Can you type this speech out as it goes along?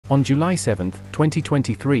On July 7,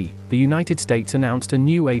 2023, the United States announced a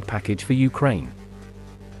new aid package for Ukraine.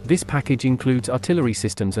 This package includes artillery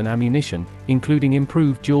systems and ammunition, including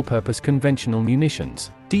improved dual-purpose conventional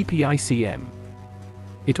munitions, DPICM.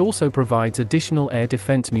 It also provides additional air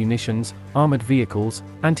defense munitions, armored vehicles,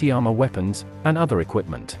 anti-armor weapons, and other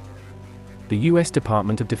equipment. The U.S.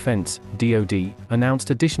 Department of Defense, DoD, announced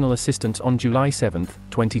additional assistance on July 7,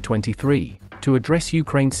 2023, to address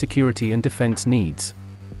Ukraine's security and defense needs.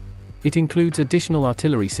 It includes additional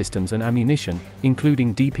artillery systems and ammunition,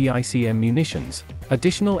 including DPICM munitions,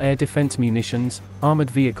 additional air defense munitions, armored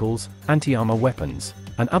vehicles, anti-armor weapons,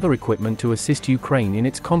 and other equipment to assist Ukraine in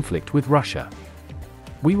its conflict with Russia.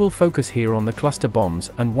 We will focus here on the cluster bombs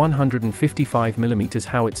and 155mm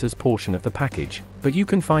Howitzers portion of the package, but you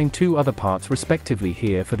can find two other parts respectively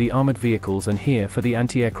here for the armored vehicles and here for the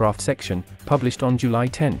anti-aircraft section, published on July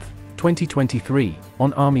 10, 2023,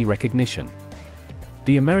 on Army recognition.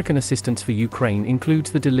 The American assistance for Ukraine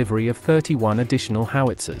includes the delivery of 31 additional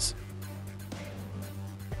howitzers.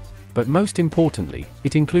 But most importantly,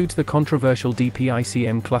 it includes the controversial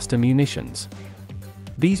DPICM cluster munitions.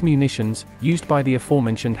 These munitions, used by the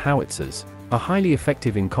aforementioned howitzers, are highly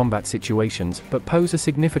effective in combat situations but pose a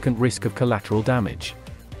significant risk of collateral damage.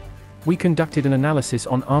 We conducted an analysis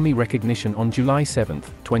on Army recognition on July 7,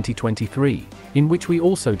 2023, in which we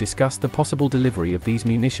also discussed the possible delivery of these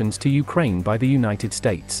munitions to Ukraine by the United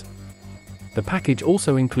States. The package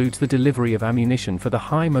also includes the delivery of ammunition for the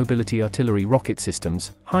High Mobility Artillery Rocket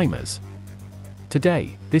Systems, HIMARS.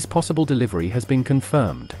 Today, this possible delivery has been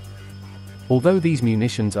confirmed. Although these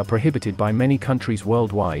munitions are prohibited by many countries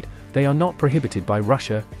worldwide, they are not prohibited by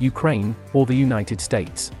Russia, Ukraine, or the United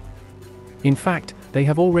States. In fact, they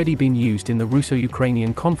have already been used in the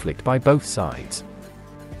Russo-Ukrainian conflict by both sides.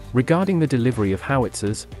 Regarding the delivery of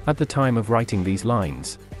howitzers, at the time of writing these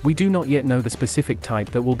lines, we do not yet know the specific type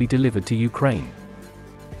that will be delivered to Ukraine.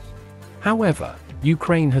 However,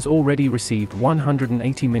 Ukraine has already received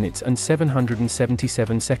 180 minutes and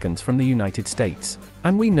 777 seconds from the United States,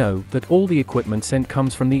 and we know that all the equipment sent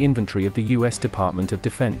comes from the inventory of the U.S. Department of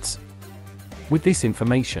Defense. With this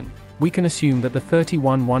information, we can assume that the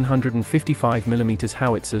 31 155mm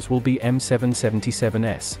howitzers will be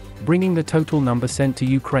M777s, bringing the total number sent to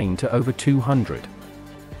Ukraine to over 200.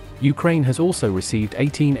 Ukraine has also received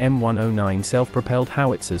 18 M109 self-propelled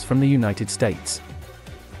howitzers from the United States.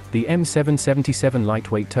 The M777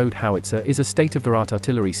 lightweight towed howitzer is a state-of-the-art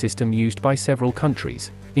artillery system used by several countries,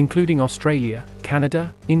 including Australia,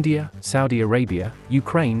 Canada, India, Saudi Arabia,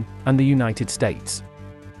 Ukraine, and the United States.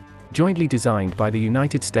 Jointly designed by the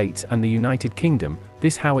United States and the United Kingdom,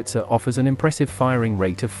 this howitzer offers an impressive firing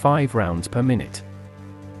rate of 5 rounds per minute.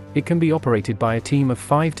 It can be operated by a team of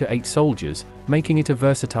 5 to 8 soldiers, making it a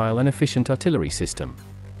versatile and efficient artillery system.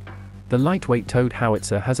 The lightweight towed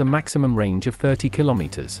howitzer has a maximum range of 30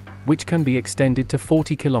 kilometers, which can be extended to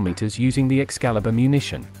 40 kilometers using the Excalibur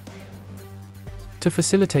munition. To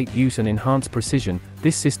facilitate use and enhance precision,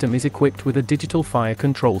 this system is equipped with a digital fire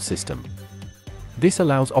control system. This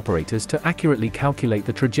allows operators to accurately calculate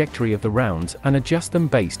the trajectory of the rounds and adjust them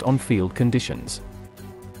based on field conditions.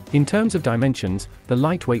 In terms of dimensions, the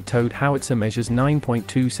lightweight towed howitzer measures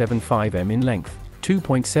 9.275 m in length,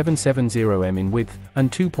 2.770 m in width,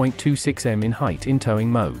 and 2.26 m in height in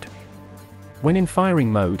towing mode. When in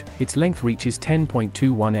firing mode, its length reaches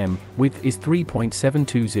 10.21 m, width is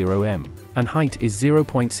 3.720 m, and height is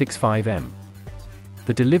 0.65 m.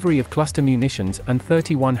 The delivery of cluster munitions and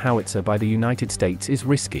 31 howitzer by the United States is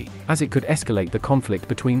risky, as it could escalate the conflict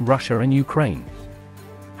between Russia and Ukraine.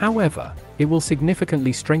 However, it will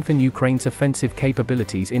significantly strengthen Ukraine's offensive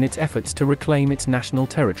capabilities in its efforts to reclaim its national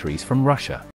territories from Russia.